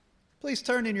Please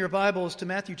turn in your Bibles to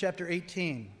Matthew chapter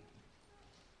 18.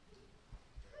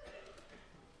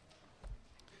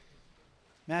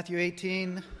 Matthew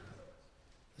 18.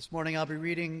 This morning I'll be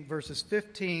reading verses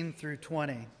 15 through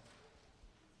 20.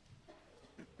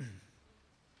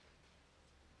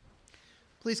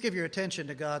 Please give your attention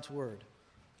to God's word.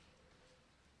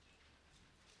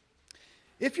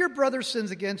 If your brother sins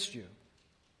against you,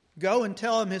 go and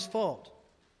tell him his fault,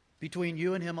 between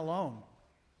you and him alone.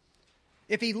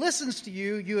 If he listens to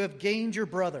you, you have gained your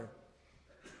brother.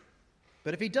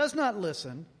 But if he does not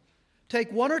listen,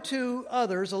 take one or two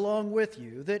others along with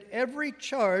you, that every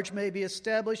charge may be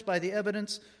established by the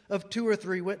evidence of 2 or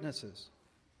 3 witnesses.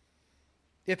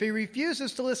 If he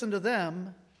refuses to listen to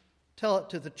them, tell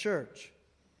it to the church.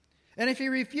 And if he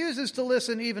refuses to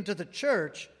listen even to the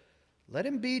church, let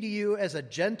him be to you as a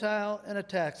Gentile and a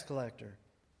tax collector.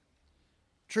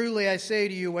 Truly I say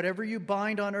to you, whatever you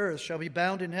bind on earth shall be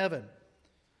bound in heaven,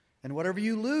 and whatever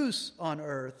you loose on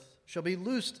earth shall be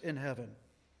loosed in heaven.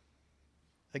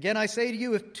 Again, I say to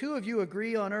you, if 2 of you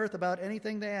agree on earth about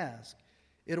anything they ask,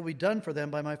 it will be done for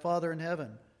them by my Father in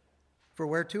heaven. For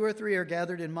where 2 or 3 are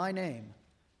gathered in my name,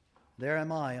 there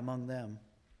am I among them.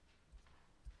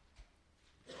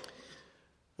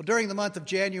 Well, during the month of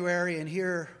January and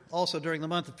here also during the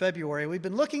month of February, we've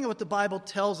been looking at what the Bible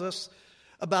tells us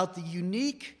about the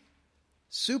unique,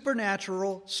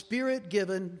 supernatural,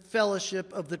 Spirit-given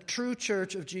fellowship of the true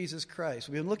church of Jesus Christ.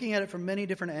 We've been looking at it from many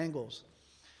different angles.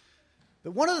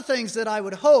 But one of the things that I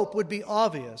would hope would be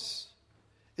obvious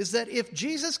is that if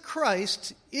Jesus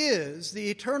Christ is the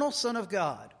eternal Son of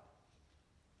God,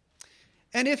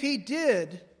 and if he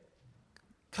did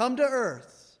come to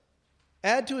earth,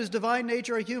 add to his divine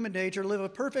nature a human nature, live a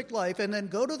perfect life, and then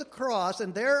go to the cross,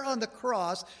 and there on the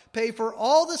cross pay for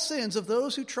all the sins of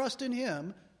those who trust in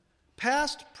him,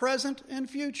 past, present, and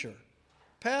future.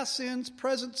 Past sins,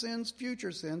 present sins,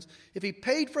 future sins. If he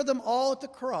paid for them all at the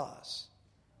cross,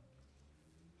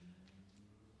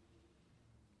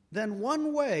 then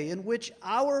one way in which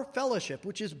our fellowship,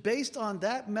 which is based on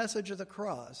that message of the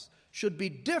cross, should be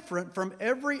different from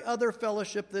every other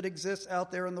fellowship that exists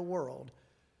out there in the world.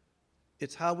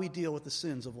 It's how we deal with the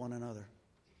sins of one another.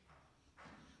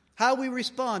 How we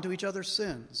respond to each other's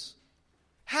sins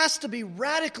has to be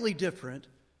radically different,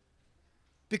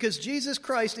 because Jesus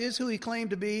Christ is who he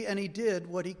claimed to be, and he did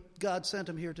what God sent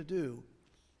him here to do,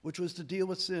 which was to deal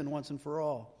with sin once and for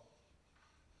all.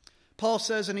 Paul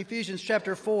says in Ephesians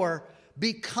chapter 4,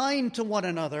 be kind to one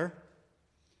another,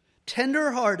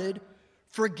 tender-hearted,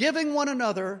 forgiving one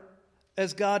another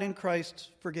as God in Christ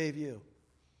forgave you.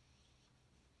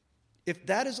 If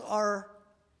that is our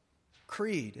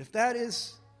creed, if that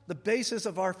is the basis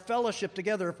of our fellowship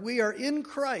together, if we are in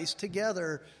Christ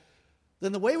together,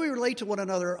 then the way we relate to one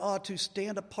another ought to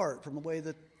stand apart from the way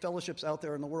that fellowships out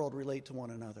there in the world relate to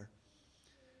one another.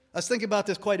 I was thinking about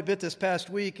this quite a bit this past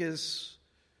week as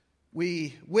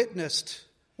we witnessed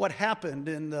what happened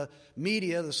in the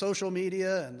media, the social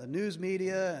media and the news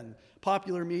media and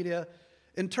popular media,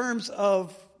 in terms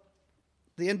of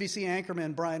the NBC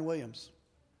anchorman Brian Williams.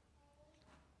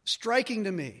 Striking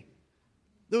to me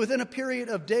that within a period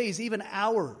of days, even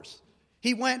hours,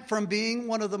 he went from being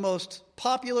one of the most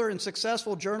popular and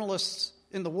successful journalists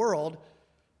in the world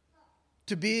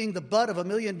to being the butt of 1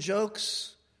 million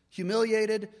jokes,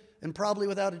 humiliated, and probably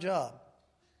without a job.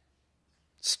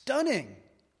 Stunning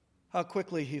how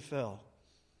quickly he fell.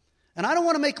 And I don't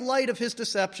want to make light of his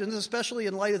deceptions, especially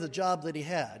in light of the job that he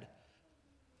had.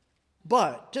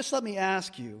 But just let me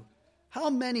ask you,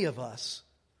 how many of us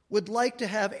would like to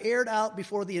have aired out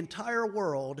before the entire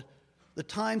world the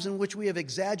times in which we have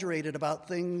exaggerated about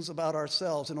things about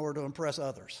ourselves in order to impress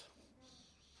others?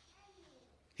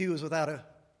 He was without a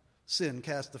sin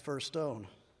cast the first stone.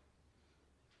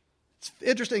 It's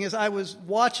interesting, as I was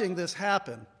watching this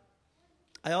happen,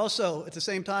 I also, at the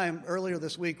same time, earlier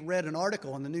this week, read an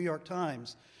article in the New York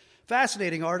Times,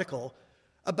 fascinating article,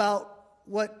 about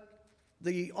what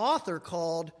the author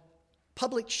called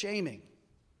public shaming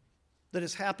that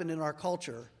has happened in our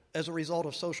culture as a result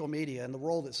of social media and the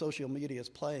role that social media is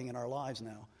playing in our lives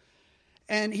now.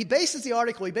 And he bases the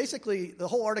article, the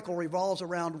whole article revolves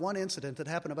around one incident that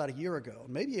happened about a year ago.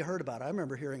 Maybe you heard about it. I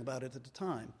remember hearing about it at the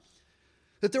time.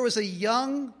 That there was a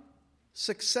young,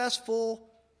 successful,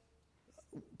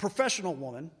 professional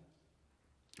woman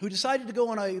who decided to go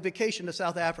on a vacation to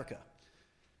South Africa.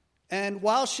 And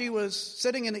while she was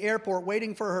sitting in the airport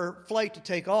waiting for her flight to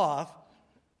take off,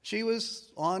 she was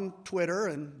on Twitter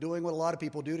and doing what a lot of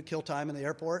people do to kill time in the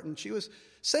airport, and she was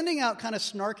sending out kind of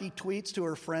snarky tweets to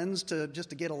her friends just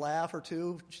to get a laugh or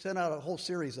two. She sent out a whole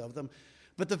series of them.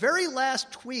 But the very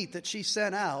last tweet that she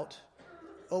sent out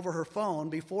over her phone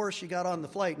before she got on the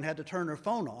flight and had to turn her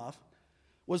phone off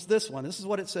was this one. This is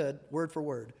what it said, word for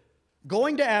word.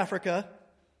 Going to Africa,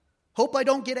 hope I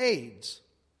don't get AIDS.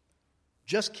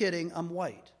 Just kidding, I'm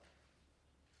white.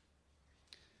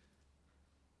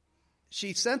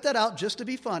 She sent that out just to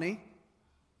be funny.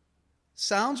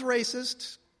 Sounds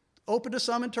racist, open to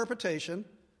some interpretation.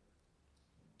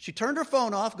 She turned her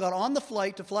phone off, got on the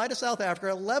flight to fly to South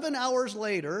Africa. 11 hours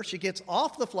later, she gets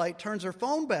off the flight, turns her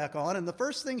phone back on, and the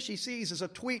first thing she sees is a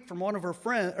tweet from one of her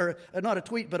friends, or not a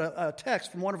tweet, but a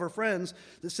text from one of her friends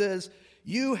that says,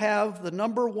 "You have the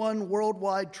 #1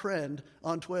 worldwide trend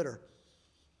on Twitter."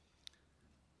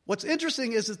 What's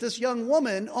interesting is that this young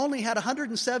woman only had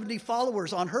 170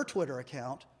 followers on her Twitter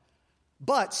account,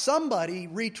 but somebody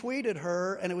retweeted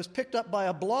her, and it was picked up by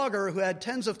a blogger who had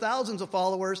tens of thousands of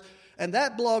followers, and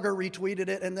that blogger retweeted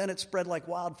it, and then it spread like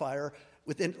wildfire.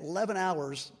 Within 11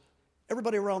 hours,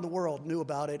 everybody around the world knew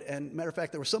about it, and matter of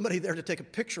fact, there was somebody there to take a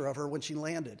picture of her when she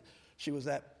landed. She was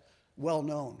that well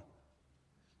known.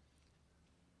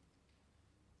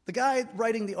 The guy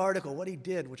writing the article, what he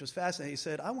did, which was fascinating, he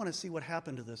said, I want to see what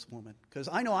happened to this woman, because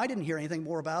I know I didn't hear anything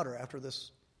more about her after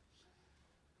this.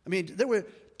 I mean, there were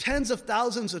tens of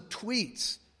thousands of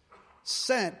tweets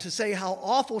sent to say how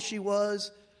awful she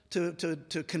was,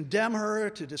 to condemn her,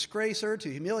 to disgrace her, to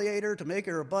humiliate her, to make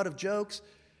her a butt of jokes.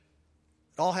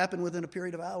 It all happened within a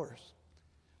period of hours.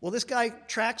 Well, this guy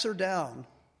tracks her down,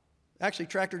 actually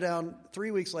tracked her down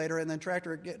 3 weeks later, and then tracked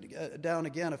her down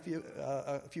again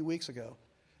a few weeks ago.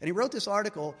 And he wrote this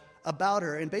article about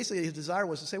her, and basically his desire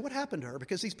was to say, what happened to her?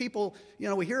 Because these people,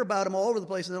 we hear about them all over the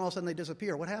place, and then all of a sudden they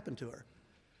disappear. What happened to her?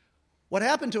 What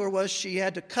happened to her was she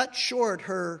had to cut short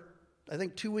her, I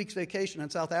think, 2 weeks vacation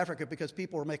in South Africa because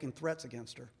people were making threats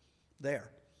against her there.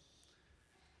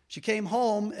 She came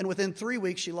home, and within 3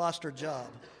 weeks she lost her job.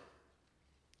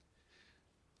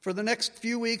 For the next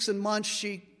few weeks and months,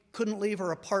 she couldn't leave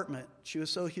her apartment. She was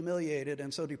so humiliated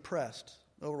and so depressed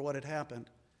over what had happened.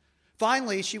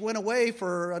 Finally, she went away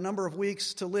for a number of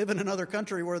weeks to live in another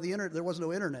country where there was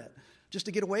no internet, just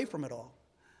to get away from it all.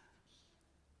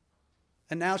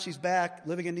 And now she's back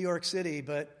living in New York City,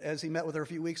 but as he met with her a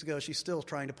few weeks ago, she's still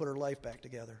trying to put her life back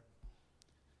together.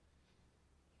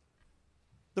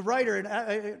 The writer, and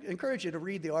I encourage you to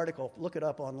read the article, look it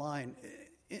up online,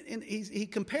 and he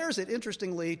compares it,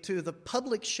 interestingly, to the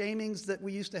public shamings that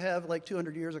we used to have like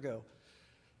 200 years ago,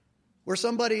 where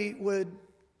somebody would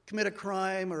commit a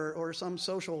crime or some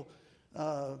social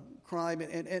crime,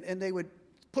 and they would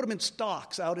put them in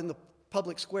stocks out in the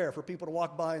public square for people to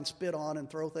walk by and spit on and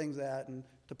throw things at and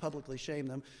to publicly shame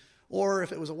them. Or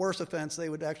if it was a worse offense, they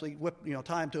would actually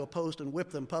tie them to a post and whip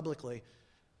them publicly.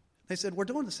 They said, we're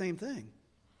doing the same thing.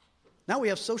 Now we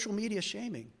have social media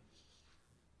shaming.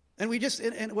 And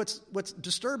what's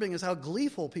disturbing is how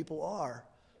gleeful people are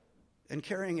in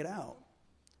carrying it out.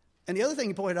 And the other thing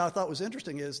he pointed out I thought was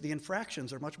interesting is the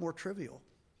infractions are much more trivial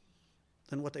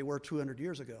than what they were 200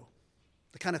 years ago.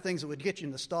 The kind of things that would get you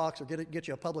in the stocks or get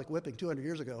you a public whipping 200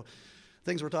 years ago,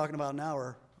 things we're talking about now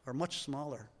are much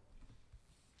smaller.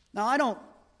 Now, I don't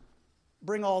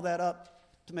bring all that up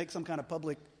to make some kind of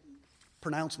public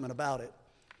pronouncement about it.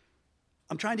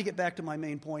 I'm trying to get back to my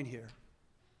main point here,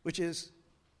 which is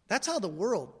that's how the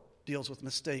world deals with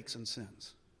mistakes and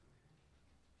sins.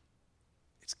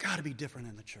 It's got to be different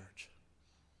in the church.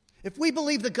 If we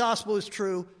believe the gospel is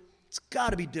true, it's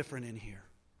got to be different in here.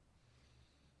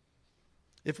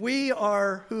 If we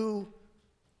are who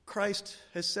Christ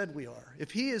has said we are,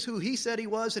 if he is who he said he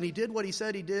was and he did what he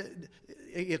said he did,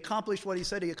 he accomplished what he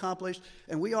said he accomplished,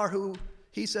 and we are who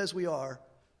he says we are,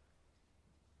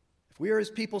 if we are his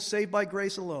people saved by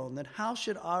grace alone, then how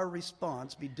should our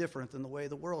response be different than the way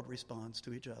the world responds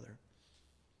to each other?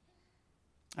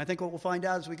 I think what we'll find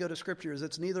out as we go to Scripture is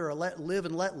it's neither a let live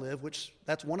and let live, which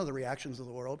that's one of the reactions of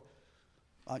the world.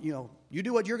 You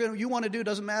do what you want to do,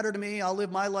 doesn't matter to me. I'll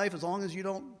live my life as long as you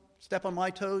don't step on my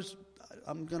toes.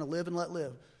 I'm going to live and let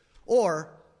live.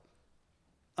 Or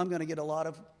I'm going to get a lot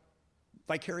of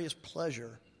vicarious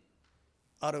pleasure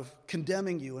out of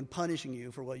condemning you and punishing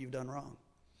you for what you've done wrong.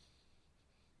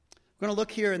 We're going to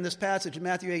look here in this passage in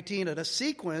Matthew 18 at a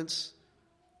sequence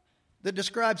that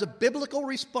describes a biblical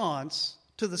response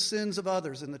to the sins of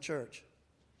others in the church.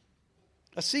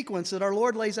 A sequence that our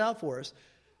Lord lays out for us.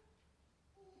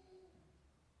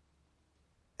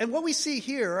 And what we see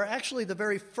here are actually the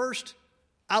very first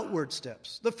outward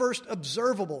steps, the first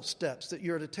observable steps that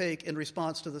you're to take in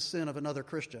response to the sin of another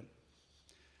Christian.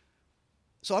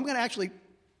 So I'm going to actually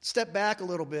step back a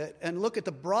little bit and look at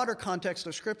the broader context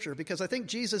of Scripture, because I think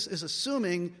Jesus is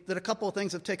assuming that a couple of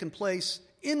things have taken place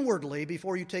inwardly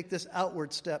before you take this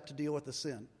outward step to deal with the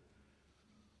sin.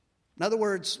 In other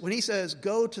words, when he says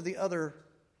go to the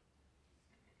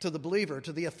believer,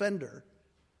 to the offender,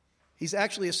 he's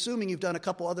actually assuming you've done a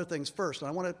couple other things first. And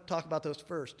I want to talk about those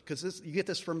first, because you get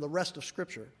this from the rest of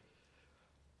Scripture.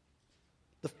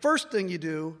 The first thing you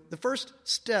do, the first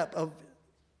step of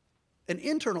an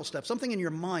internal step, something in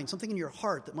your mind, something in your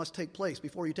heart that must take place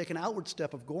before you take an outward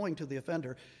step of going to the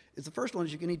offender, is the first one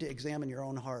is you need to examine your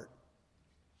own heart.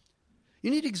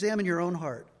 You need to examine your own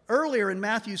heart. Earlier in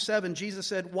Matthew 7, Jesus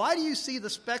said, "Why do you see the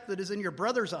speck that is in your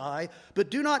brother's eye, but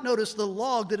do not notice the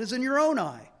log that is in your own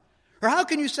eye? Or how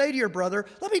can you say to your brother,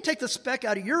 'Let me take the speck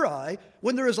out of your eye,'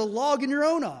 when there is a log in your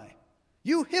own eye?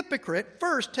 You hypocrite,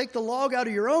 first take the log out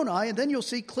of your own eye, and then you'll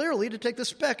see clearly to take the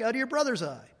speck out of your brother's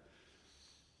eye."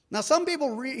 Now, some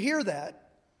people hear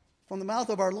that from the mouth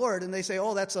of our Lord, and they say,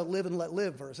 "Oh, that's a live and let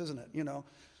live verse, isn't it?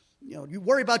 You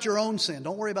worry about your own sin.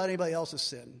 Don't worry about anybody else's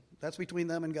sin. That's between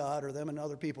them and God or them and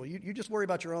other people. You just worry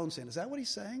about your own sin." Is that what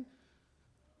he's saying?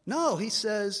 No, he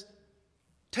says,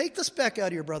 take the speck out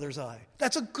of your brother's eye.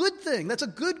 That's a good thing. That's a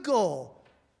good goal.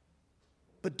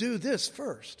 But do this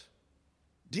first.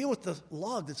 Deal with the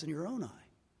log that's in your own eye.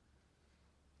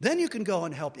 Then you can go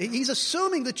and help. He's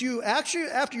assuming that you actually,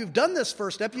 after you've done this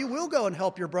first step, you will go and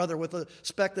help your brother with a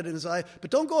speck that's in his eye.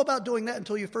 But don't go about doing that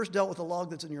until you first dealt with the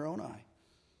log that's in your own eye.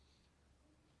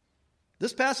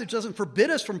 This passage doesn't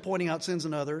forbid us from pointing out sins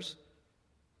in others,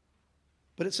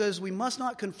 but it says we must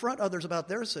not confront others about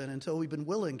their sin until we've been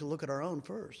willing to look at our own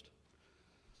first.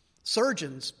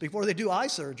 Surgeons, before they do eye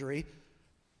surgery,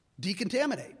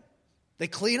 decontaminate. They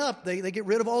clean up. They get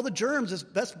rid of all the germs as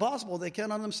best possible they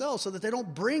can on themselves so that they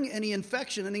don't bring any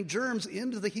infection, any germs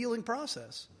into the healing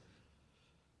process.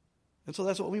 And so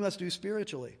that's what we must do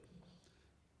spiritually.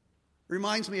 It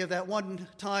reminds me of that one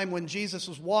time when Jesus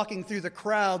was walking through the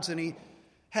crowds and he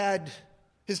had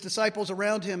his disciples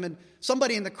around him, and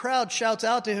somebody in the crowd shouts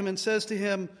out to him and says to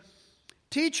him,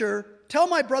 "Teacher, tell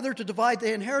my brother to divide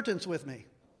the inheritance with me."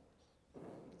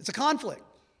 It's a conflict.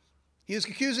 He is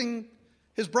accusing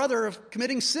his brother of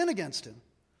committing sin against him.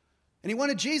 And he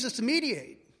wanted Jesus to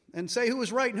mediate and say who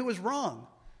was right and who was wrong.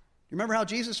 You remember how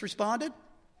Jesus responded?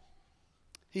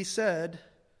 He said,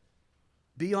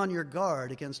 "Be on your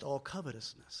guard against all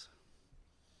covetousness."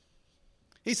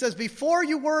 He says, before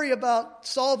you worry about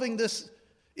solving this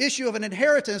issue of an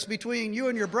inheritance between you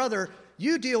and your brother,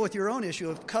 you deal with your own issue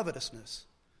of covetousness.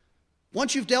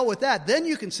 Once you've dealt with that, then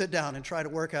you can sit down and try to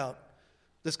work out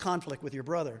this conflict with your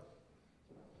brother.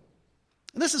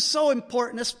 And this is so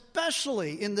important,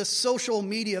 especially in this social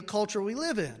media culture we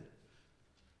live in.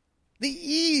 The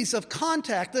ease of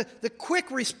contact, the quick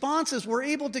responses we're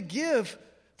able to give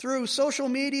through social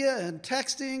media and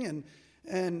texting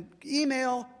and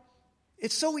email.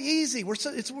 It's so easy.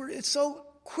 It's so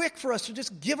quick for us to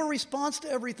just give a response to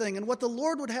everything. And what the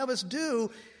Lord would have us do,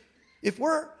 if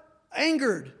we're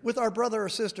angered with our brother or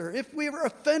sister, if we were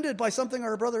offended by something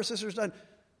our brother or sister has done,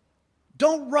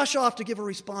 don't rush off to give a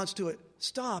response to it.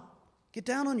 Stop. Get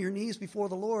down on your knees before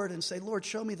the Lord and say, "Lord,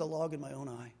 show me the log in my own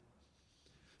eye.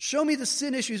 Show me the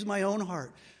sin issues in my own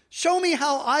heart. Show me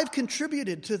how I've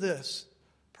contributed to this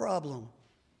problem.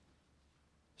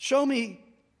 Show me,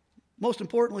 most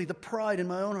importantly, the pride in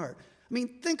my own heart." I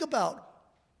mean,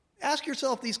 ask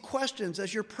yourself these questions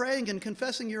as you're praying and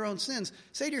confessing your own sins.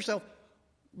 Say to yourself,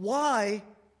 why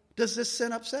does this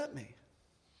sin upset me?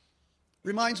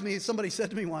 Reminds me, somebody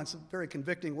said to me once, some very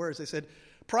convicting words. They said,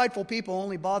 "Prideful people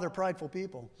only bother prideful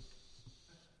people."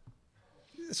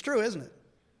 It's true, isn't it?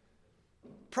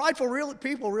 Prideful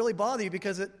people really bother you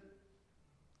because it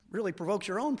really provokes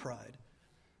your own pride.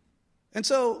 And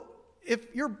so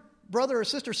if your brother or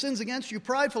sister sins against you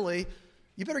pridefully,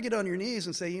 you better get on your knees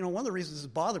and say, one of the reasons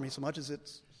it's bothering me so much is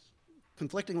it's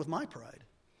conflicting with my pride.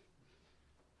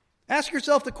 Ask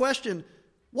yourself the question,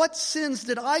 what sins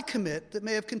did I commit that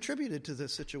may have contributed to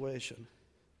this situation?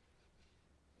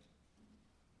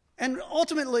 And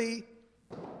ultimately,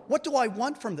 what do I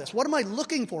want from this? What am I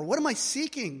looking for? What am I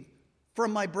seeking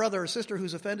from my brother or sister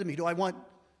who's offended me? Do I want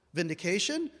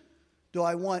vindication? Do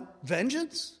I want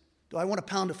vengeance? Do I want a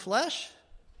pound of flesh?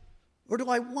 Or do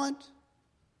I want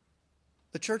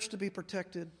the church to be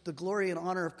protected, the glory and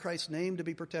honor of Christ's name to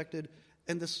be protected,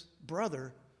 and this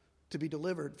brother to be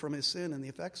delivered from his sin and the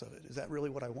effects of it? Is that really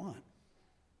what I want?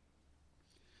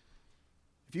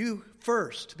 If you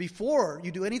first, before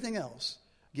you do anything else,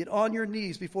 get on your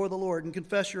knees before the Lord and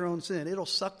confess your own sin, it'll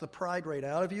suck the pride right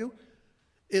out of you.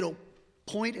 It'll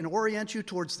point and orient you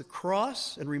towards the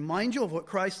cross and remind you of what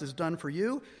Christ has done for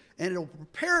you, and it'll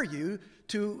prepare you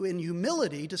to, in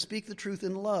humility, to speak the truth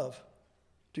in love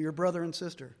to your brother and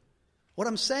sister. What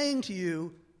I'm saying to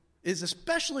you is,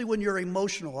 especially when you're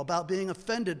emotional about being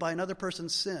offended by another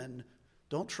person's sin,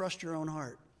 Don't trust your own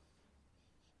heart.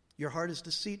 Your heart is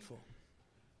deceitful.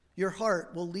 Your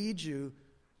heart will lead you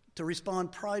to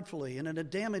respond pridefully and in a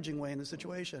damaging way in the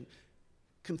situation.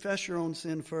 Confess your own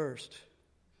sin first.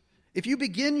 If you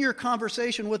begin your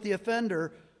conversation with the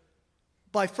offender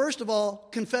by, first of all,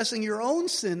 confessing your own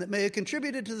sin that may have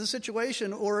contributed to the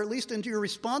situation, or at least into your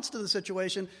response to the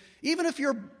situation, even if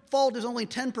your fault is only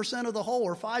 10% of the whole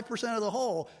or 5% of the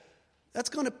whole, that's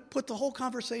going to put the whole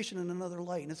conversation in another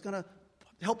light, and it's going to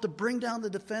help to bring down the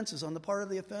defenses on the part of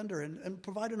the offender and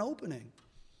provide an opening.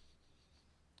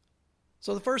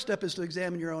 So the first step is to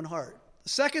examine your own heart. The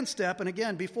second step, and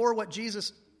again, before what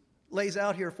Jesus lays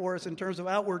out here for us in terms of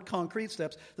outward concrete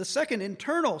steps, the second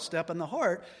internal step in the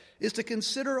heart is to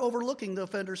consider overlooking the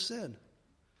offender's sin.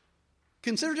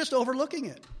 Consider just overlooking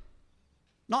it,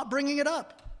 not bringing it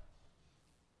up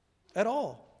at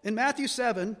all. In Matthew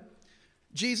 7,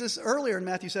 earlier in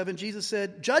Matthew 7, Jesus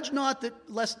said, "Judge not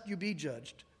that lest you be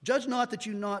judged. Judge not that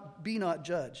you be not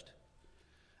judged."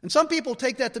 And some people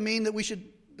take that to mean that we should,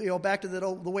 back to the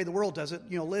way the world does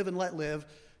it, live and let live.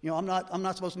 I'm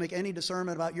not supposed to make any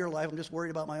discernment about your life. I'm just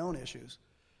worried about my own issues.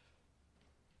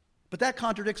 But that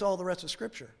contradicts all the rest of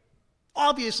Scripture.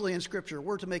 Obviously in Scripture,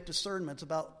 we're to make discernments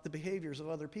about the behaviors of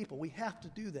other people. We have to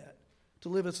do that to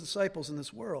live as disciples in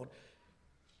this world.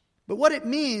 But what it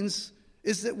means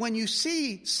is that when you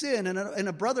see sin in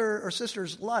a brother or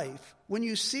sister's life, when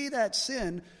you see that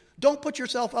sin, don't put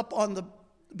yourself up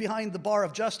behind the bar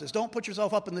of justice. Don't put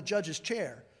yourself up in the judge's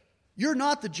chair. You're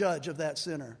not the judge of that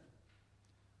sinner.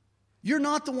 You're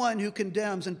not the one who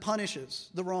condemns and punishes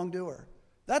the wrongdoer.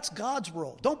 That's God's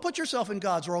role. Don't put yourself in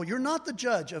God's role. You're not the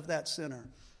judge of that sinner.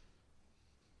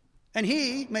 And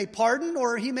he may pardon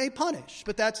or he may punish,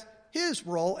 but that's his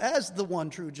role as the one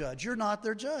true judge. You're not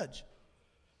their judge.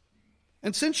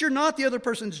 And since you're not the other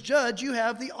person's judge, you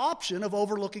have the option of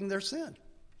overlooking their sin.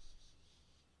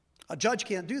 A judge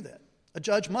can't do that. A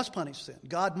judge must punish sin.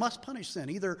 God must punish sin,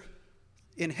 either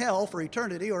in hell for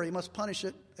eternity or he must punish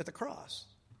it at the cross,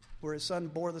 where his son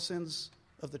bore the sins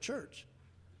of the church.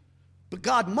 But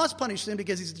God must punish sin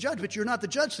because he's the judge, but you're not the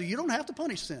judge, so you don't have to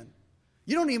punish sin.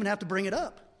 You don't even have to bring it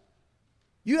up.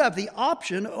 You have the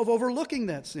option of overlooking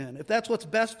that sin. If that's what's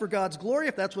best for God's glory,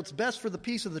 if that's what's best for the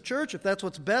peace of the church, if that's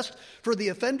what's best for the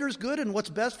offender's good and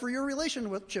what's best for your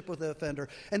relationship with the offender.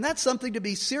 And that's something to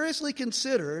be seriously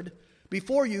considered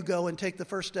before you go and take the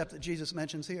first step that Jesus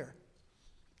mentions here.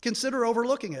 Consider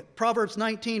overlooking it. Proverbs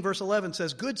 19, verse 11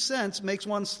 says, "Good sense makes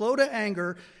one slow to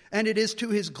anger, and it is to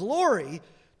his glory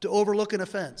to overlook an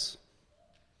offense."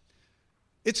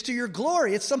 It's to your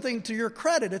glory. It's something to your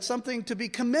credit. It's something to be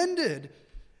commended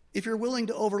if you're willing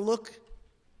to overlook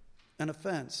an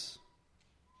offense,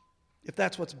 if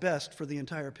that's what's best for the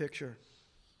entire picture.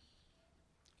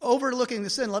 Overlooking the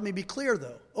sin, let me be clear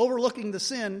though, overlooking the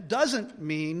sin doesn't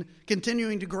mean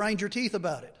continuing to grind your teeth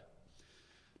about it.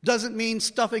 Doesn't mean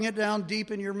stuffing it down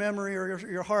deep in your memory or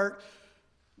your heart,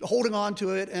 holding on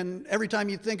to it, and every time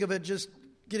you think of it, just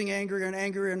getting angrier and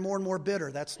angrier and more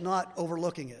bitter. That's not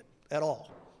overlooking it at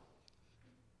all.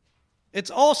 It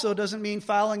also doesn't mean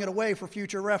filing it away for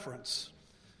future reference,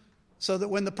 so that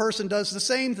when the person does the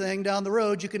same thing down the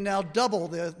road, you can now double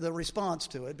the response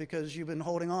to it because you've been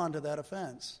holding on to that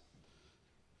offense.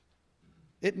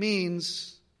 It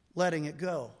means letting it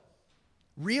go.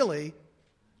 Really,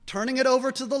 turning it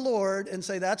over to the Lord and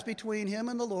say that's between him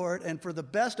and the Lord, and for the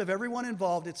best of everyone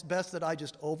involved, it's best that I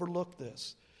just overlook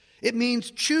this. It means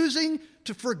choosing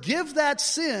to forgive that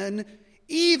sin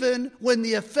even when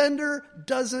the offender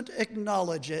doesn't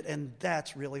acknowledge it, and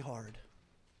that's really hard.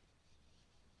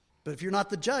 But if you're not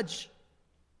the judge,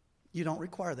 you don't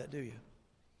require that, do you?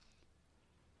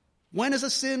 When is a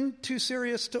sin too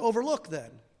serious to overlook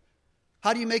then?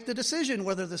 How do you make the decision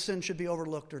whether the sin should be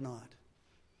overlooked or not?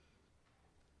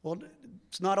 Well,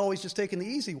 it's not always just taking the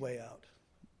easy way out.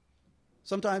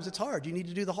 Sometimes it's hard. You need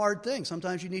to do the hard thing.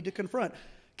 Sometimes you need to confront.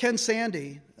 Ken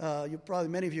Sande,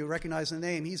 many of you recognize the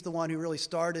name. He's the one who really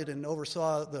started and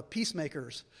oversaw the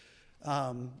Peacemakers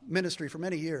ministry for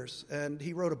many years. And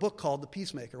he wrote a book called The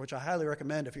Peacemaker, which I highly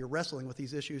recommend if you're wrestling with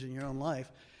these issues in your own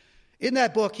life. In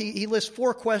that book, he lists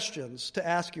 4 questions to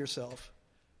ask yourself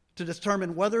to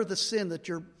determine whether the sin that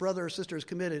your brother or sister has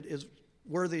committed is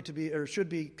worthy to be or should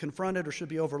be confronted or should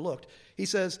be overlooked. He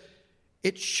says,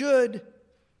 it should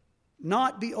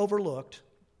not be overlooked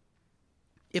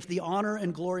if the honor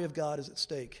and glory of God is at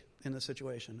stake in the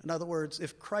situation. In other words,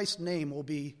 if Christ's name will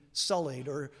be sullied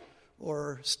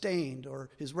or stained, or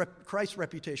Christ's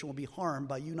reputation will be harmed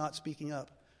by you not speaking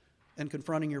up and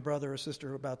confronting your brother or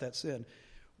sister about that sin.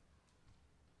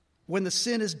 When the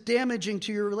sin is damaging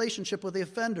to your relationship with the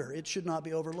offender, it should not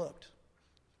be overlooked.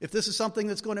 If this is something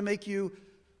that's going to make you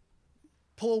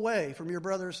pull away from your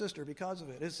brother or sister because of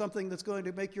it, it's something that's going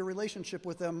to make your relationship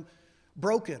with them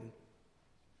broken,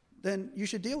 then you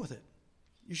should deal with it.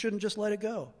 You shouldn't just let it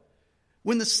go.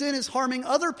 When the sin is harming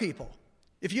other people,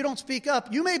 if you don't speak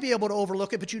up, you may be able to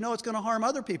overlook it, but you know it's going to harm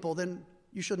other people, then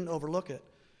you shouldn't overlook it.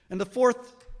 And the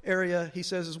fourth area, he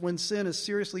says, is when sin is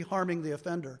seriously harming the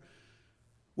offender.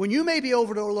 When you may be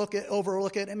overlook it,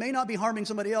 it may not be harming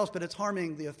somebody else, but it's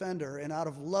harming the offender, and out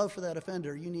of love for that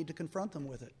offender, you need to confront them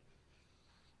with it.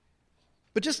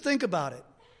 But just think about it.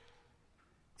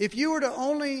 If you were to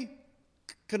only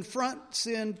confront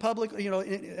sin publicly,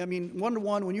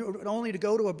 one-to-one, when you were only to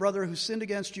go to a brother who sinned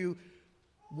against you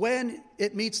when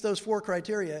it meets those four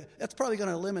criteria, that's probably going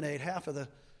to eliminate half of the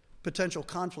potential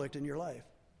conflict in your life.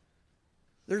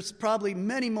 There's probably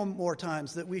many more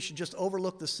times that we should just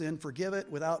overlook the sin, forgive it,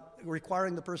 without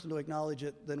requiring the person to acknowledge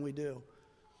it than we do.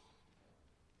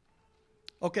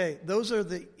 Okay, those are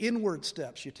the inward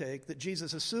steps you take that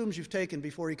Jesus assumes you've taken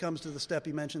before he comes to the step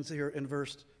he mentions here in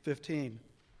verse 15.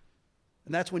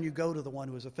 And that's when you go to the one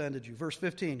who has offended you. Verse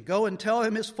 15, go and tell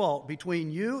him his fault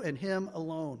between you and him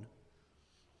alone.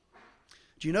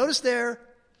 Do you notice there,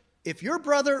 if your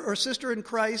brother or sister in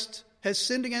Christ has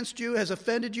sinned against you, has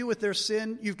offended you with their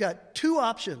sin, you've got two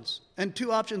options, and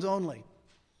two options only.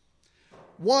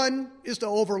 One is to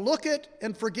overlook it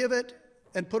and forgive it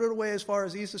and put it away as far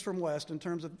as east is from west in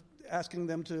terms of asking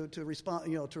them to respond,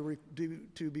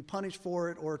 to be punished for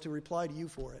it or to reply to you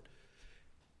for it.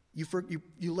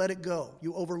 You let it go.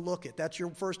 You overlook it. That's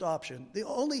your first option. The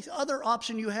only other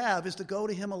option you have is to go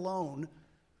to him alone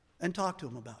and talk to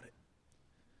him about it.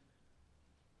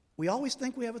 We always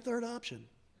think we have a third option.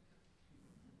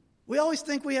 We always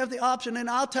think we have the option, and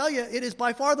I'll tell you, it is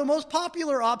by far the most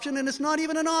popular option, and it's not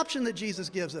even an option that Jesus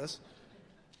gives us,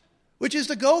 which is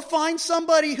to go find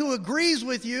somebody who agrees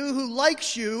with you, who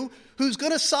likes you, who's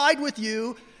going to side with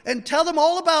you, and tell them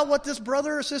all about what this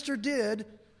brother or sister did,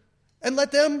 and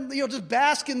let them, just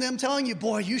bask in them telling you,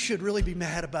 boy, you should really be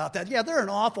mad about that. Yeah, they're an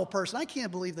awful person. I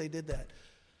can't believe they did that.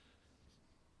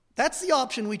 That's the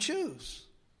option we choose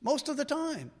most of the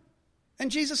time. And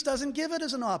Jesus doesn't give it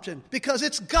as an option because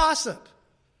it's gossip.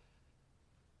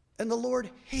 And the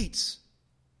Lord hates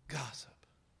gossip.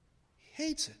 He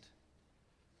hates it.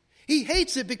 He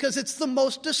hates it because it's the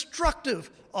most destructive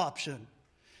option.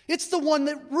 It's the one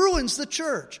that ruins the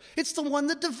church. It's the one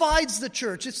that divides the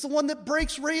church. It's the one that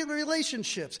breaks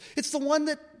relationships. It's the one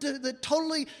that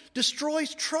totally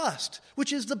destroys trust,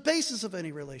 which is the basis of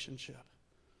any relationship.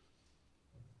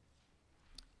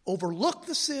 Overlook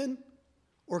the sin,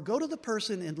 or go to the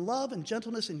person in love and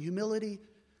gentleness and humility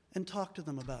and talk to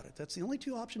them about it. That's the only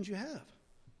two options you have.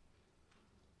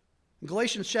 In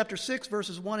Galatians chapter 6,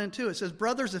 verses 1 and 2, it says,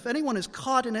 brothers, if anyone is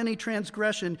caught in any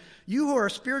transgression, you who are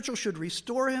spiritual should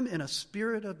restore him in a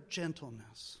spirit of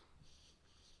gentleness.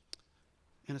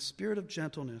 In a spirit of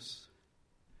gentleness.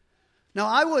 Now,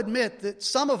 I will admit that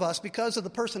some of us, because of the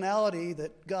personality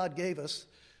that God gave us,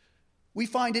 we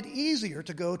find it easier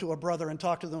to go to a brother and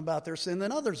talk to them about their sin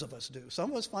than others of us do. Some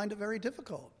of us find it very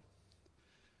difficult.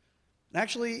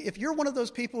 Actually, if you're one of those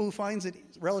people who finds it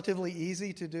relatively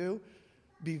easy to do,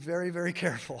 be very, very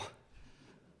careful.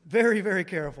 Very, very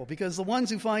careful. Because the ones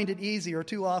who find it easy are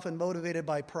too often motivated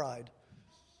by pride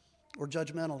or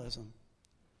judgmentalism.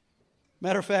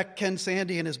 Matter of fact, Ken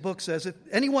Sande in his book says, if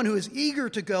anyone who is eager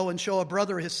to go and show a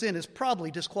brother his sin is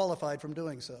probably disqualified from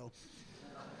doing so.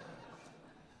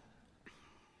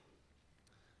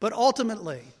 But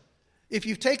ultimately, if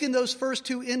you've taken those first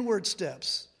two inward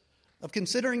steps of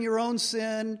considering your own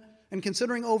sin and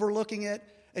considering overlooking it,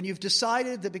 and you've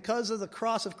decided that because of the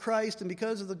cross of Christ and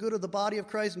because of the good of the body of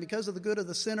Christ and because of the good of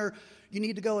the sinner, you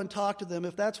need to go and talk to them,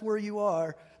 if that's where you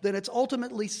are, then it's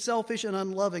ultimately selfish and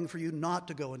unloving for you not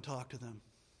to go and talk to them.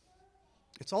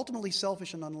 It's ultimately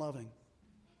selfish and unloving.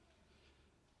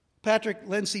 Patrick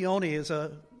Lencioni is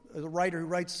a writer who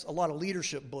writes a lot of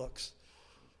leadership books.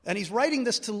 And he's writing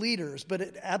this to leaders, but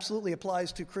it absolutely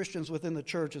applies to Christians within the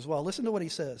church as well. Listen to what he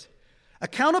says.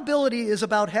 Accountability is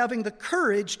about having the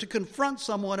courage to confront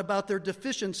someone about their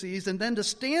deficiencies and then to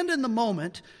stand in the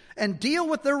moment and deal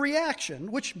with their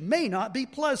reaction, which may not be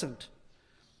pleasant.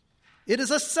 It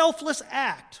is a selfless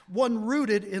act, one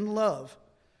rooted in love.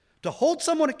 To hold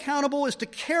someone accountable is to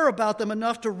care about them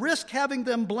enough to risk having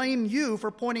them blame you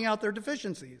for pointing out their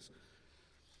deficiencies.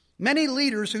 Many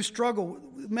leaders who struggle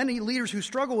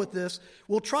with this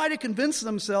will try to convince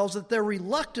themselves that their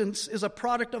reluctance is a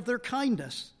product of their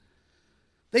kindness.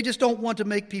 They just don't want to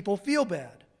make people feel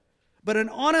bad. But an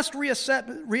honest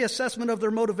reassessment of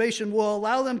their motivation will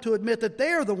allow them to admit that they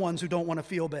are the ones who don't want to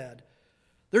feel bad.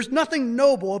 There's nothing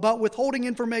noble about withholding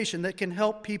information that can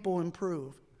help people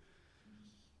improve.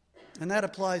 And that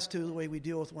applies to the way we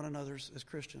deal with one another as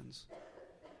Christians.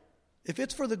 If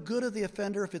it's for the good of the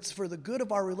offender, if it's for the good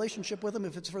of our relationship with them,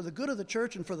 if it's for the good of the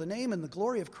church and for the name and the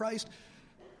glory of Christ,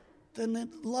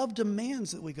 then love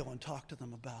demands that we go and talk to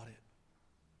them about it,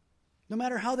 no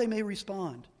matter how they may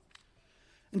respond.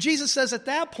 And Jesus says at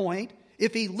that point,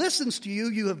 if he listens to you,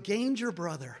 you have gained your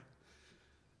brother.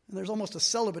 And there's almost a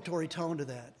celebratory tone to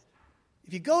that.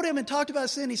 If you go to him and talk about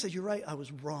sin, he says, you're right, I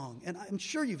was wrong. And I'm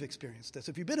sure you've experienced this.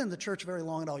 If you've been in the church very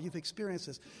long at all, you've experienced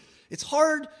this. It's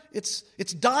hard, it's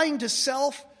dying to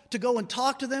self to go and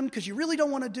talk to them because you really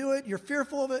don't want to do it. You're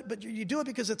fearful of it, but you do it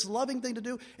because it's a loving thing to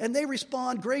do. And they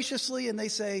respond graciously and they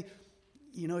say,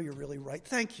 you know, you're really right.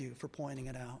 Thank you for pointing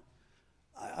it out.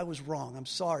 I was wrong. I'm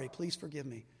sorry. Please forgive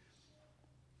me.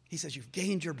 He says, you've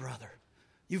gained your brother.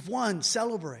 You've won.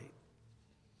 Celebrate.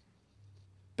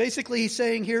 Basically, he's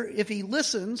saying here, if he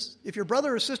listens, if your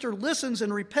brother or sister listens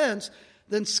and repents,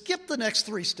 then skip the next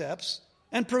 3 steps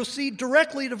and proceed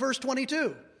directly to verse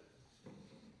 22,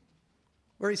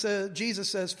 where Jesus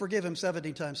says, forgive him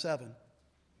 70 times 7.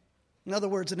 In other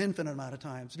words, an infinite amount of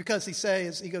times. Because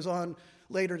he goes on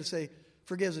later to say,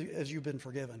 forgive as you've been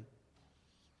forgiven.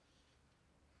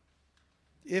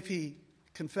 If he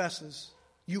confesses,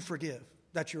 you forgive.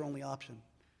 That's your only option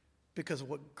because of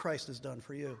what Christ has done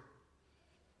for you.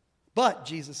 But,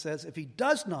 Jesus says, if he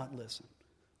does not listen.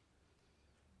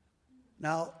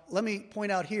 Now, let me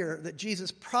point out here that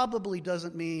Jesus probably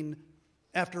doesn't mean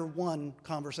after one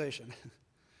conversation.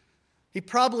 He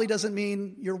probably doesn't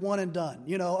mean you're one and done.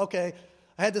 You know, okay,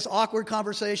 I had this awkward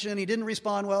conversation. He didn't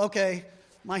respond well. Okay,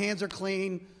 my hands are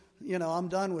clean. You know, I'm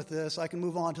done with this. I can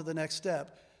move on to the next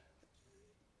step.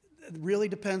 It really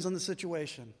depends on the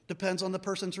situation. Depends on the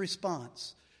person's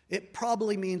response. It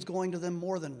probably means going to them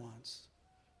more than once.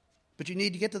 But you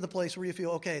need to get to the place where you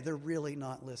feel, okay, they're really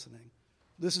not listening.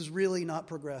 This is really not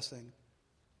progressing.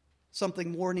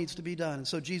 Something more needs to be done. And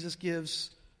so Jesus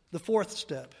gives the 4th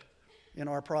step in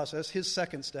our process, his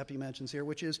 2nd step he mentions here,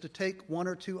 which is to take 1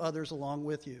 or 2 others along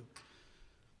with you.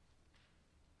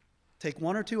 Take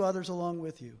 1 or 2 others along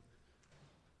with you.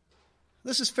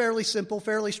 This is fairly simple,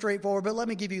 fairly straightforward, but let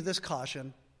me give you this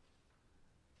caution.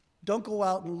 Don't go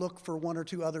out and look for 1 or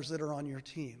 2 others that are on your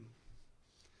team.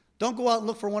 Don't go out and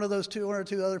look for one of those 1 or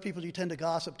 2 other people you tend to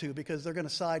gossip to because they're going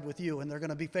to side with you and they're going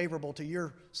to be favorable to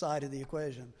your side of the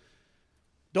equation.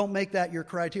 Don't make that your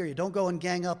criteria. Don't go and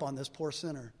gang up on this poor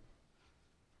sinner.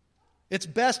 It's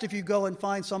best if you go and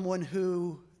find someone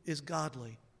who is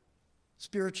godly,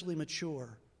 spiritually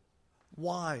mature,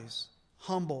 wise,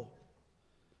 humble.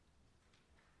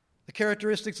 The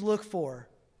characteristics to look for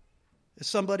is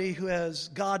somebody who has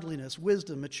godliness,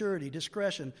 wisdom, maturity,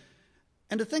 discretion.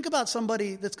 And to think about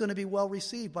somebody that's going to be well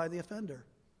received by the offender.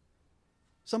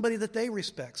 Somebody that they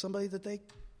respect, somebody that they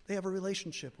have a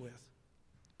relationship with.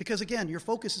 Because again, your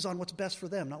focus is on what's best for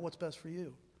them, not what's best for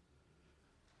you.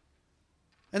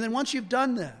 And then once you've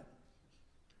done that,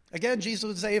 again, Jesus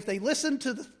would say, if they listen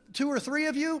to the 2 or 3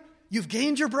 of you, you've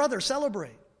gained your brother,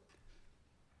 celebrate.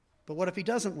 But what if he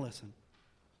doesn't listen?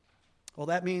 Well,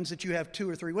 that means that you have 2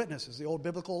 or 3 witnesses. The old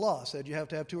biblical law said you have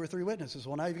to have 2 or 3 witnesses.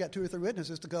 Well, now you've got 2 or 3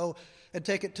 witnesses to go and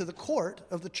take it to the court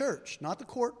of the church. Not the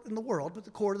court in the world, but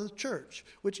the court of the church,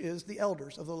 which is the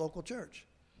elders of the local church.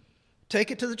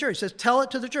 Take it to the church. It says, tell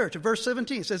it to the church. In verse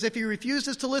 17, it says, if he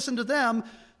refuses to listen to them,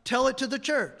 tell it to the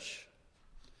church.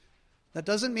 That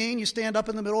doesn't mean you stand up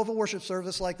in the middle of a worship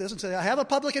service like this and say, I have a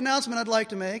public announcement I'd like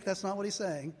to make. That's not what he's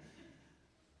saying.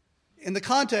 In the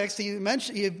context, he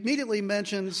immediately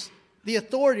mentions the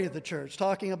authority of the church,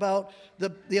 talking about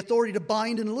the authority to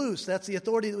bind and loose. That's the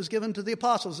authority that was given to the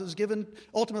apostles. It was given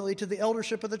ultimately to the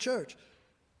eldership of the church.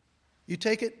 You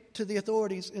take it to the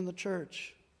authorities in the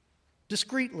church.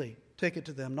 Discreetly take it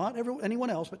to them. Not anyone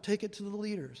else, but take it to the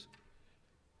leaders.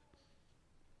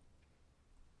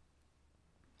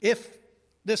 If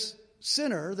this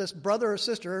sinner, this brother or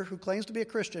sister who claims to be a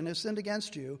Christian, has sinned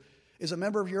against you, is a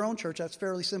member of your own church, that's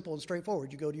fairly simple and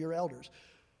straightforward. You go to your elders.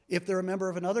 If they're a member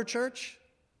of another church,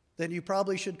 then you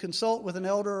probably should consult with an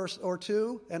elder or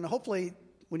 2. And hopefully,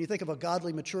 when you think of a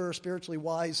godly, mature, spiritually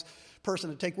wise person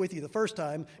to take with you the first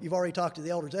time, you've already talked to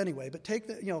the elders anyway. But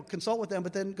consult with them,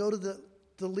 but then go to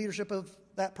the leadership of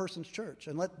that person's church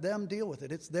and let them deal with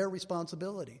it. It's their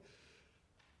responsibility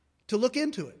to look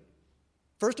into it.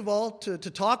 First of all, to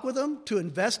talk with them, to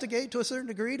investigate to a certain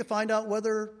degree, to find out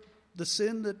whether the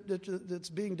sin that's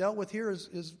being dealt with here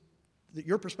is that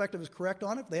your perspective is correct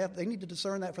on it. They need to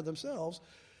discern that for themselves.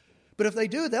 But if they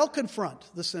do, they'll confront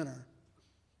the sinner.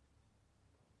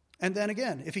 And then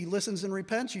again, if he listens and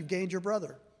repents, you've gained your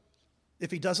brother.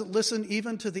 If he doesn't listen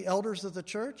even to the elders of the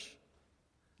church,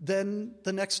 then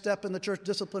the next step in the church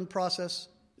discipline process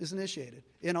is initiated.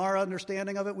 In our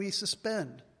understanding of it, we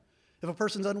suspend. If a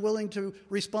person's unwilling to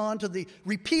respond to the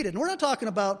repeated, and we're not talking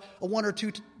about a one or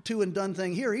two and done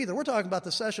thing here either. We're talking about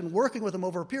the session, working with them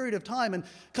over a period of time and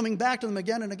coming back to them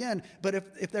again and again. But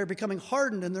if they're becoming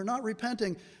hardened and they're not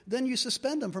repenting, then you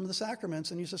suspend them from the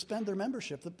sacraments and you suspend their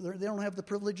membership. They don't have the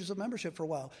privileges of membership for a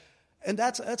while. And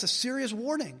that's a serious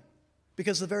warning,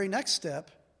 because the very next step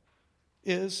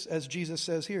is, as Jesus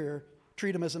says here,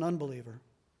 treat them as an unbeliever.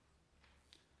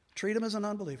 Treat them as an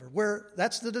unbeliever. Where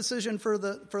that's the decision for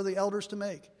the elders to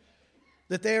make.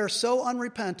 That they are so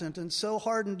unrepentant and so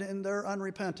hardened in their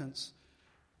unrepentance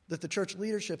that the church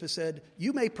leadership has said,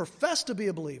 you may profess to be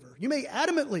a believer. You may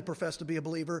adamantly profess to be a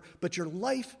believer, but your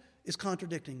life is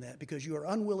contradicting that because you are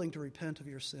unwilling to repent of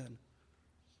your sin.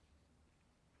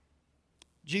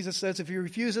 Jesus says if he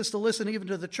refuses to listen even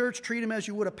to the church, treat him as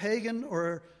you would a pagan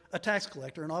or a tax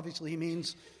collector. And obviously he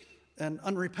means an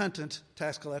unrepentant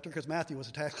tax collector, because Matthew was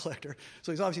a tax collector.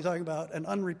 So he's obviously talking about an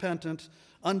unrepentant,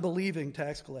 unbelieving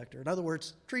tax collector. In other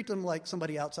words, treat them like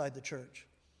somebody outside the church.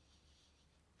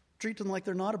 Treat them like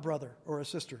they're not a brother or a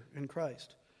sister in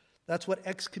Christ. That's what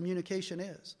excommunication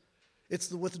is. It's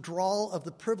the withdrawal of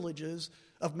the privileges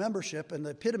of membership, and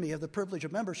the epitome of the privilege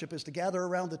of membership is to gather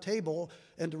around the table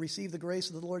and to receive the grace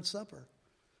of the Lord's Supper.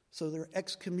 So they're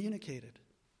excommunicated.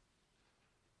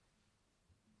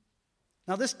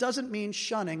 Now, this doesn't mean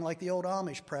shunning like the old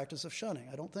Amish practice of shunning.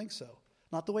 I don't think so.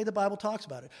 Not the way the Bible talks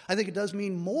about it. I think it does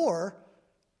mean more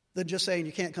than just saying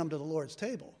you can't come to the Lord's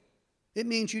table. It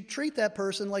means you treat that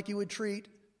person like you would treat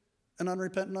an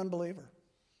unrepentant unbeliever.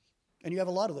 And you have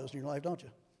a lot of those in your life, don't you?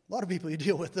 A lot of people you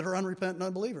deal with that are unrepentant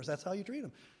unbelievers. That's how you treat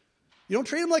them. You don't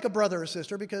treat them like a brother or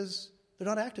sister because they're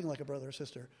not acting like a brother or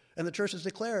sister. And the church has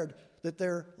declared that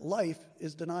their life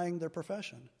is denying their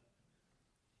profession.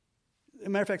 As a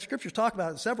matter of fact, scriptures talk about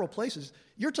it in several places.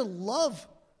 You're to love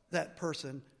that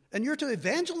person, and you're to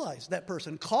evangelize that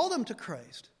person, call them to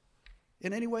Christ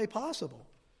in any way possible.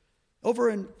 Over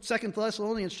in 2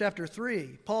 Thessalonians chapter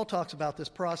 3, Paul talks about this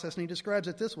process, and he describes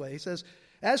it this way. He says,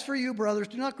 as for you, brothers,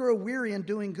 do not grow weary in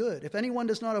doing good. If anyone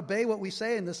does not obey what we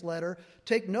say in this letter,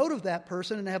 take note of that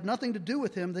person and have nothing to do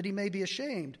with him, that he may be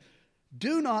ashamed.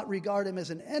 Do not regard him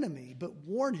as an enemy, but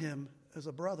warn him as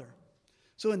a brother.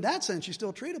 So in that sense, you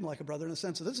still treat him like a brother, in the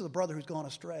sense that this is a brother who's gone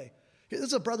astray. This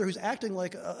is a brother who's acting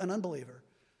like an unbeliever.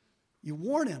 You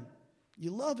warn him.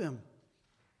 You love him.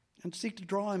 And seek to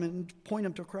draw him and point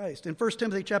him to Christ. In 1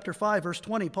 Timothy chapter 5, verse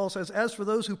 20, Paul says, as for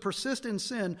those who persist in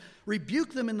sin,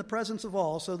 rebuke them in the presence of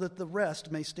all, so that the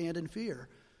rest may stand in fear.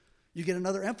 You get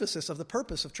another emphasis of the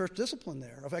purpose of church discipline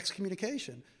there, of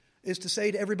excommunication, is to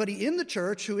say to everybody in the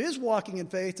church who is walking in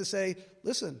faith, to say,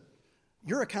 listen,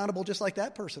 you're accountable just like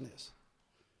that person is.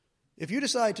 If you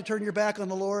decide to turn your back on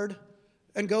the Lord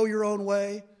and go your own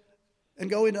way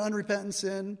and go into unrepentant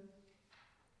sin,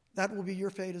 that will be your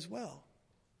fate as well.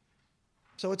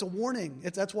 So it's a warning.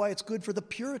 That's why it's good for the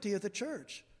purity of the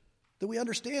church, that we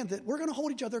understand that we're going to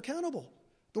hold each other accountable.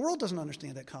 The world doesn't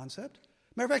understand that concept.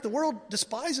 Matter of fact, the world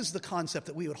despises the concept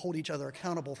that we would hold each other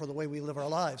accountable for the way we live our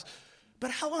lives.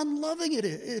 But how unloving it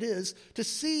is to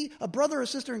see a brother or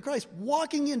sister in Christ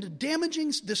walking into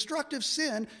damaging, destructive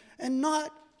sin and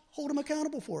not hold him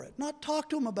accountable for it, not talk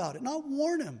to him about it, not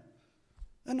warn him,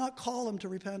 and not call him to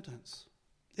repentance.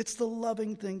 It's the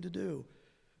loving thing to do.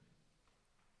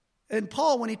 And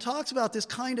Paul, when he talks about this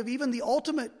kind of even the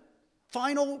ultimate,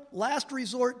 final, last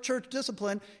resort church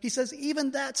discipline, he says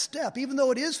even that step, even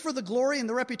though it is for the glory and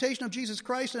the reputation of Jesus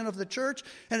Christ and of the church,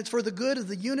 and it's for the good of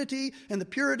the unity and the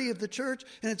purity of the church,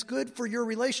 and it's good for your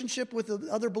relationship with the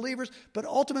other believers, but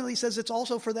ultimately he says it's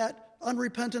also for that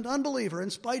unrepentant unbeliever in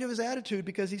spite of his attitude,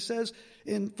 because he says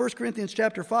in 1 Corinthians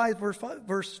chapter 5,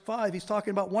 verse 5, he's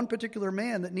talking about one particular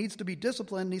man that needs to be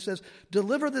disciplined, and he says,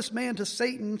 deliver this man to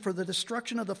Satan for the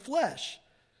destruction of the flesh,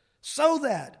 so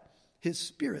that his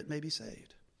spirit may be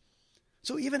saved.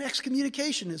 So even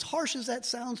excommunication, as harsh as that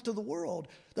sounds to the world,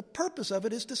 the purpose of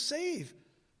it is to save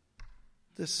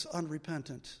this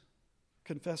unrepentant,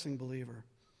 confessing believer.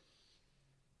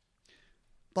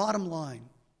 Bottom line,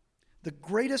 the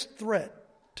greatest threat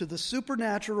to the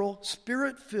supernatural,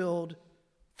 spirit-filled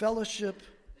fellowship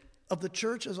of the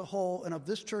church as a whole, and of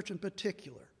this church in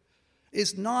particular,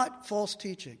 is not false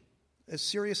teaching, as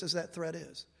serious as that threat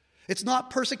is. It's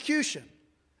not persecution,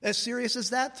 as serious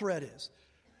as that threat is.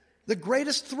 The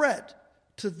greatest threat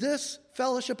to this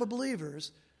fellowship of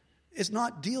believers is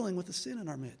not dealing with the sin in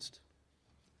our midst,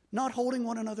 not holding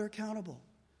one another accountable,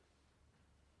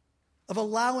 of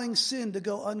allowing sin to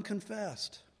go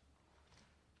unconfessed.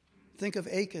 Think of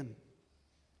Achan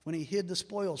when he hid the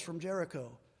spoils from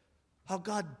Jericho. How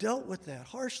God dealt with that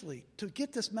harshly to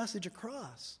get this message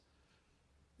across.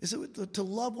 Is it to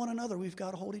love one another? We've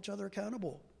got to hold each other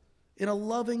accountable in a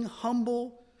loving,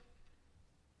 humble,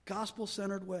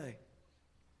 gospel-centered way.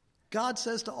 God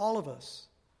says to all of us,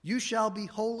 "You shall be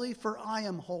holy, for I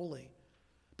am holy."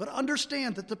 But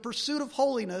understand that the pursuit of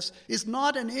holiness is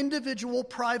not an individual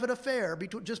private affair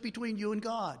just between you and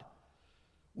God.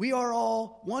 We are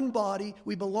all one body.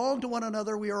 We belong to one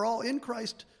another. We are all in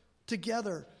Christ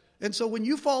together. And so when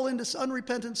you fall into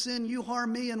unrepentant sin, you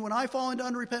harm me. And when I fall into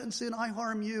unrepentant sin, I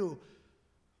harm you.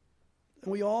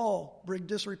 And we all bring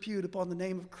disrepute upon the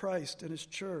name of Christ and his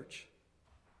church.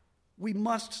 We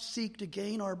must seek to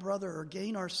gain our brother or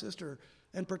gain our sister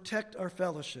and protect our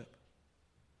fellowship.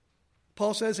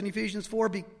 Paul says in Ephesians 4,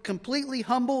 be completely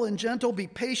humble and gentle, be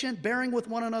patient, bearing with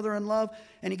one another in love.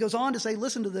 And he goes on to say,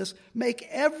 listen to this, make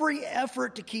every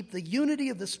effort to keep the unity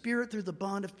of the Spirit through the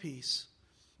bond of peace.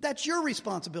 That's your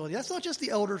responsibility. That's not just the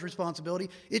elders' responsibility.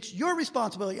 It's your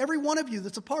responsibility, every one of you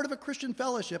that's a part of a Christian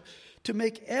fellowship, to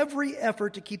make every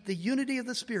effort to keep the unity of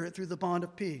the Spirit through the bond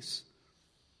of peace.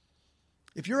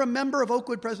 If you're a member of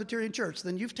Oakwood Presbyterian Church,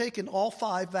 then you've taken all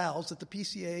 5 vows that the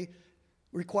PCA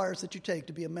requires that you take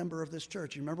to be a member of this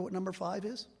church. You remember what number 5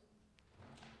 is?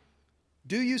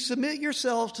 Do you submit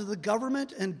yourselves to the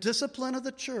government and discipline of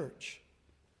the church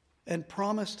and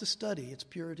promise to study its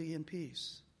purity and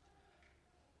peace?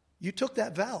 You took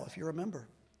that vow, if you remember.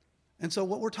 And so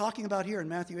what we're talking about here in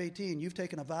Matthew 18, you've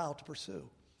taken a vow to pursue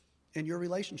in your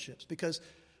relationships, because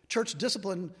church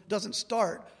discipline doesn't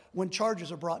start when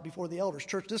charges are brought before the elders.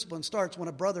 Church discipline starts when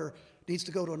a brother needs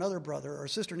to go to another brother or a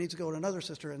sister needs to go to another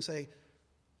sister and say,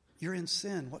 you're in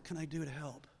sin. What can I do to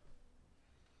help?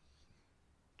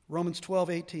 Romans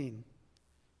 12:18.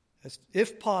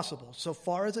 If possible, so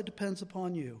far as it depends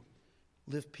upon you,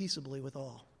 live peaceably with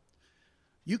all.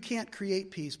 You can't create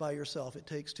peace by yourself. It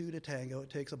takes 2 to tango. It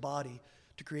takes a body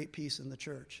to create peace in the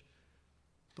church.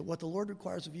 But what the Lord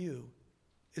requires of you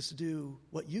is to do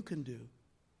what you can do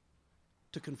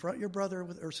to confront your brother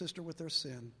or sister with their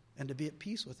sin and to be at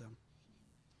peace with them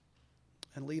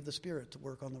and leave the Spirit to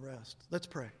work on the rest. Let's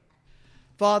pray.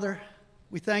 Father,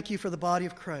 we thank you for the body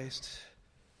of Christ.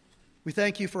 We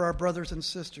thank you for our brothers and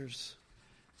sisters.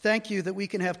 Thank you that we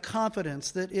can have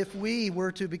confidence that if we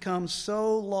were to become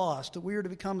so lost, that we were to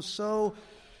become so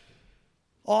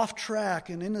off track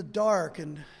and in the dark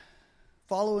and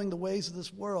following the ways of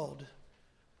this world,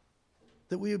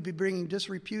 that we would be bringing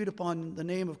disrepute upon the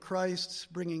name of Christ,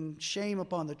 bringing shame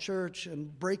upon the church,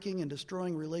 and breaking and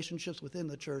destroying relationships within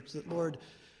the church. That, Lord,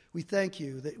 we thank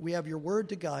you that we have your word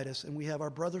to guide us, and we have our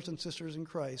brothers and sisters in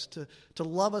Christ to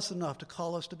love us enough to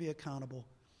call us to be accountable.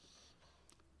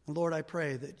 And Lord, I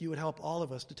pray that you would help all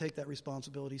of us to take that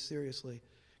responsibility seriously.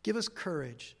 Give us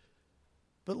courage.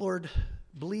 But Lord,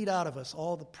 bleed out of us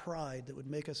all the pride that would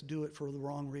make us do it for the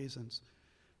wrong reasons.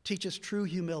 Teach us true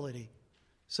humility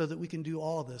so that we can do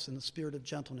all this in the spirit of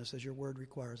gentleness as your word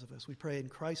requires of us. We pray in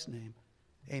Christ's name.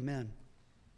 Amen.